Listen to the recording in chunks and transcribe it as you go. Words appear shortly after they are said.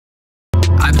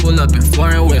I pull up in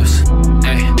foreign whips.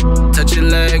 Ay, touch your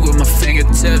leg with my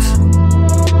fingertips.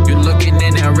 You looking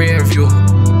in that rear view.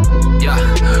 Yeah,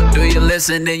 do you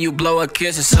listen, then you blow a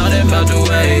kiss. It's something about the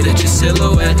way that your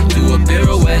silhouette do a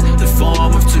pirouette, the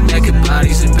form of two naked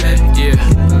bodies in bed. Yeah,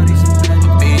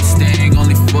 a beat sting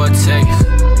only for a taste.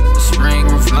 The spring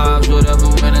revives whatever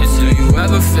went until you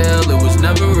ever feel it was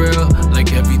never real.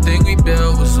 Like everything we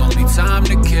built was only time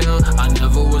to kill. I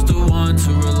never was the one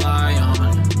to rely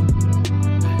on.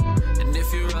 And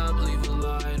if you're up, leave a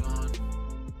light on.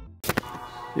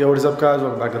 Yo, what is up, guys?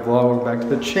 Welcome back to the vlog. Welcome back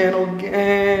to the channel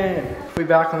again. We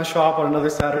back on the shop on another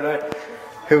Saturday.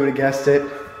 Who would have guessed it?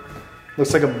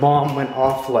 Looks like a bomb went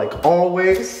off like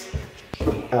always.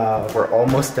 We're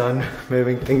almost done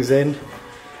moving things in.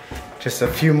 Just a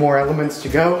few more elements to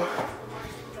go.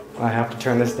 I have to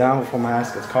turn this down before my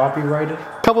ass gets copyrighted.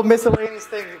 Couple miscellaneous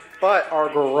things, but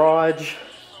our garage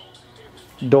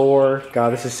door,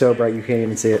 God, this is so bright you can't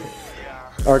even see it.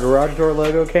 Our garage door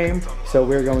logo came, so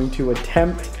we're going to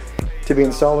attempt to be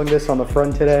installing this on the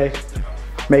front today,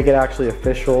 make it actually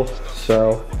official.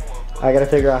 So I gotta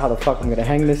figure out how the fuck I'm gonna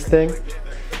hang this thing.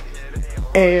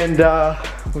 And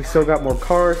we still got more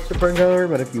cars to bring over,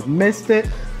 but if you missed it,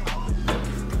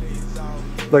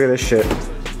 look at this shit.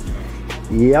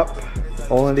 Yep,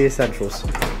 all in the essentials.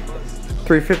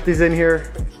 350's in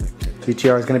here,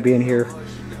 GTR is gonna be in here,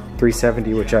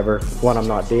 370, whichever one I'm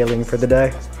not dealing for the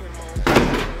day.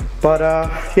 But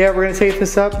yeah, we're gonna tape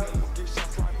this up,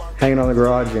 hang it on the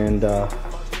garage, and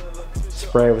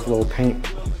spray it with a little paint.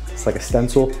 It's like a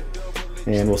stencil,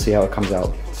 and we'll see how it comes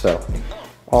out. So,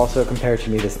 also compared to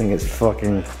me, this thing is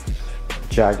fucking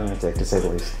gigantic, to say the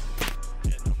least.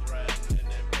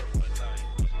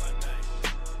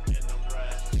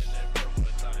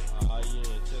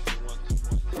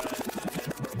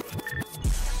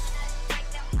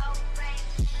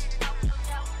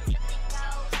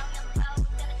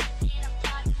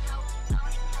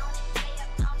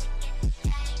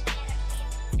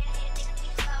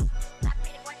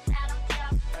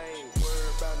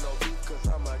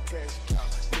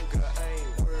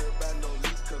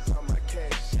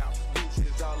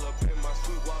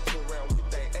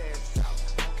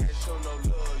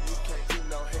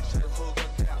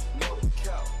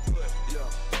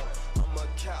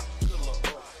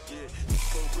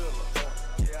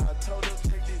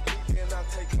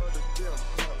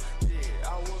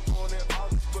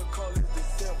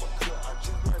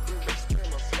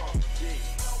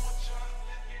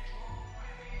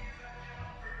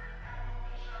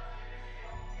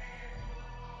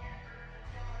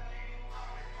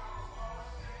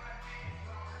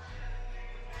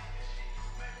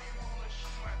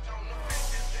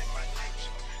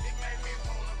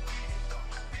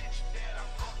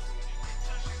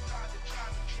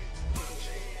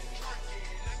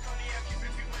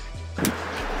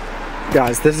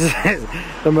 Guys, this is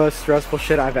the most stressful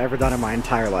shit I've ever done in my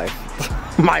entire life.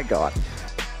 My God.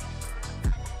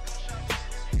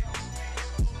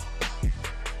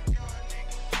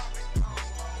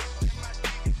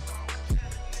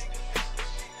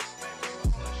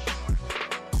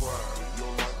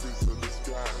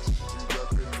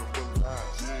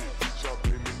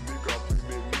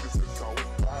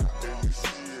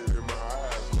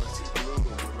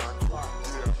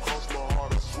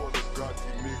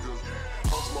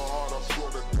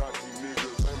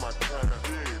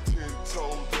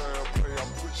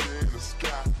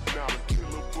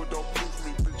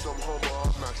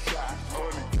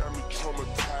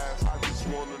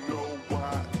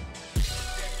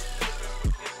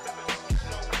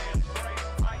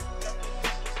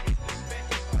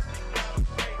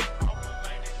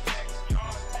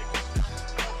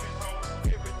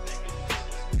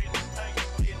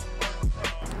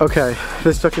 Okay,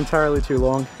 this took entirely too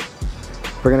long.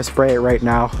 We're gonna spray it right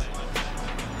now,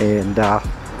 and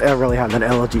it really had that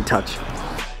LG touch.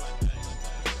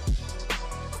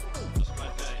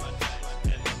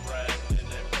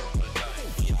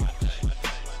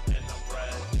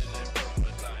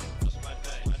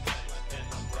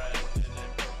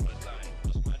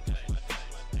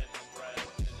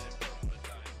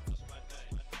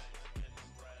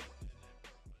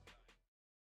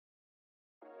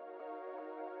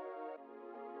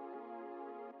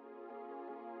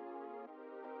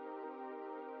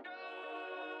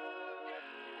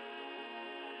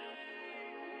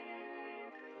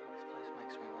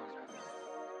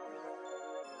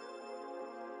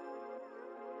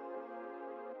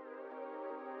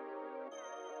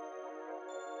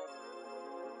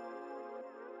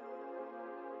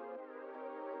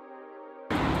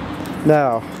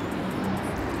 Now,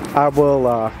 I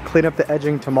will clean up the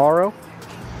edging tomorrow,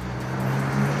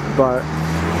 but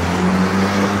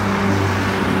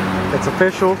It's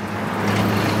official.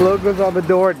 Logo's on the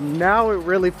door. Now it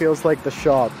really feels like the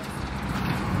shop.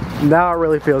 Now it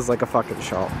really feels like a fucking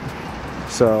shop.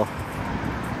 So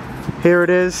here it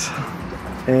is,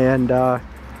 and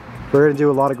we're gonna do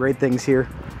a lot of great things here,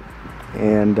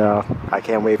 and I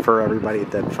can't wait for everybody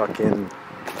that fucking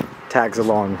tags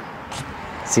along,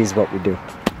 sees what we do.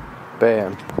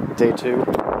 Bam, day 2.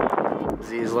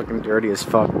 Z is looking dirty as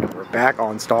fuck, and we're back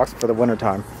on stock for the winter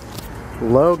time.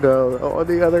 Logo, on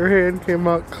the other hand, came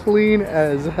out clean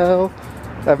as hell.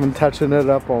 I've been touching it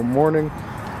up all morning,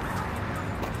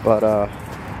 but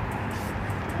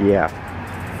yeah,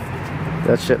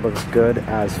 that shit looks good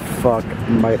as fuck,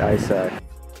 might I say.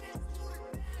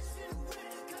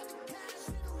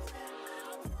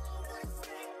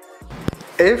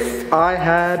 If I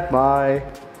had my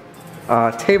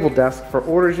table desk for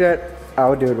orders yet, I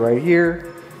would do it right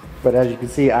here, but as you can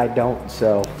see, I don't,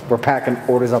 so we're packing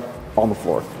orders up on the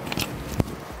floor.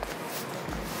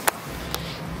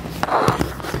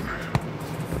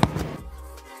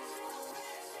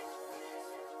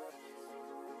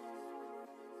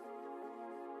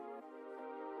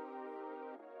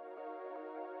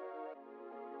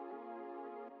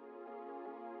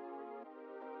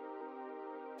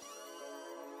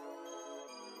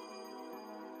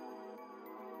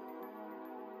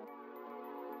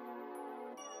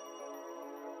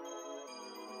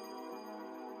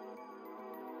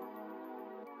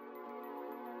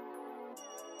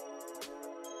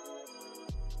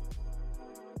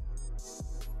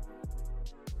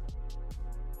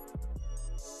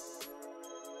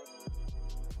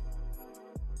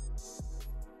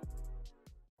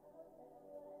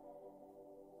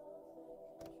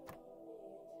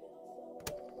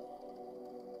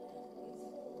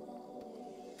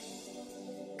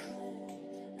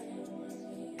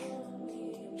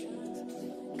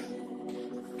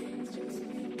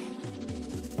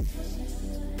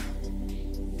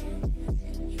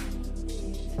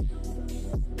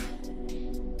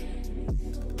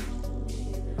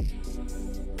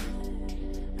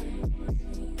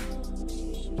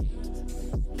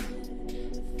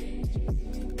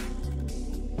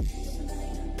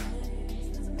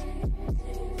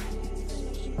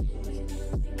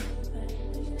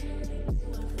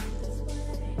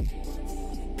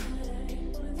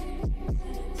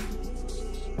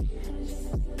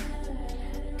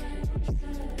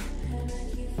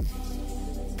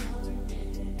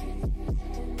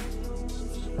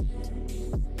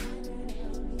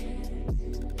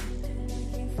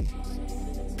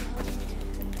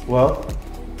 Well,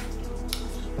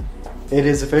 it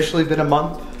has officially been a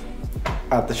month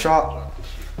at the shop.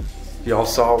 Y'all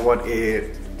saw what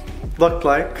it looked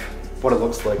like, what it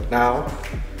looks like now,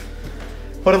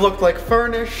 what it looked like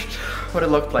furnished, what it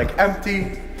looked like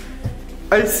empty.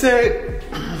 I'd say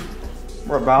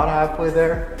we're about halfway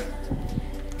there.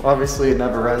 Obviously it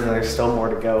never ends and there's still more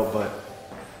to go, but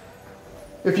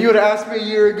if you would have asked me a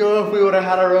year ago if we would have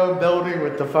had our own building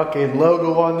with the fucking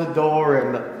logo on the door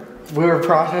and we were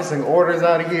processing orders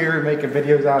out of here, making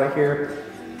videos out of here,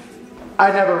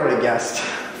 I never would have guessed.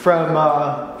 From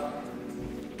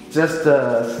just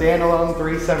a standalone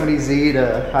 370Z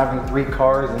to having 3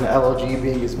 cars and the LG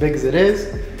being as big as it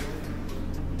is,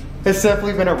 it's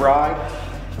definitely been a ride,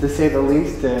 to say the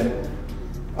least. And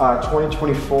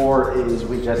 2024 is,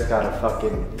 we just gotta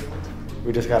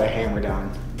hammer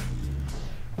down.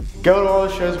 Go to all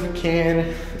the shows we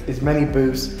can, as many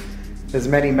booths, as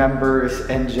many members,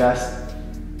 and just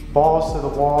balls to the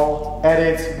wall,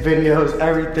 edits, videos,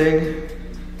 everything.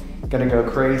 Gonna go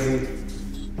crazy.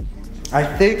 I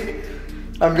think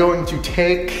I'm going to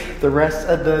take the rest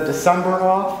of the December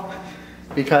off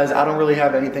because I don't really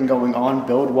have anything going on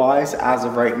build-wise as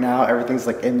of right now. Everything's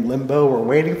like in limbo. We're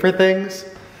waiting for things.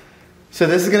 So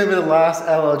this is gonna be the last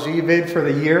LLG vid for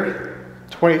the year,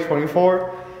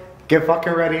 2024. Get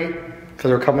fucking ready,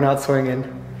 because we're coming out swinging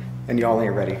and y'all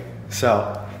ain't ready.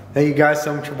 So, thank you guys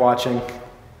so much for watching.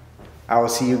 I will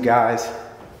see you guys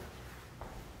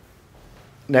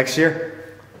next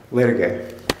year. Later, gang.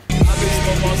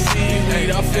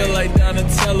 I feel like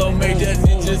Donatello, made that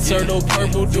Ninja Turtle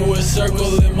purple, do a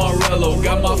circle in Morello.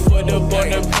 Got my foot up on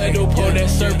the pedal, pull that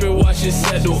serpent, watch it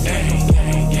settle.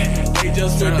 They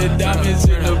just put the diamonds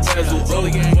in the bezel. Boy,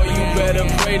 you better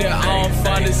pray that I don't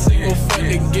find a single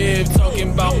friend to give.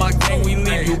 Talking about my gang, we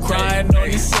leave you crying on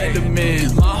these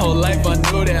sentiments. My whole life I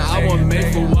knew that I wasn't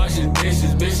made for washing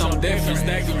dishes. Bitch, I'm different,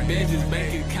 stacking benches,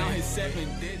 banking, counting 7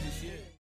 digits.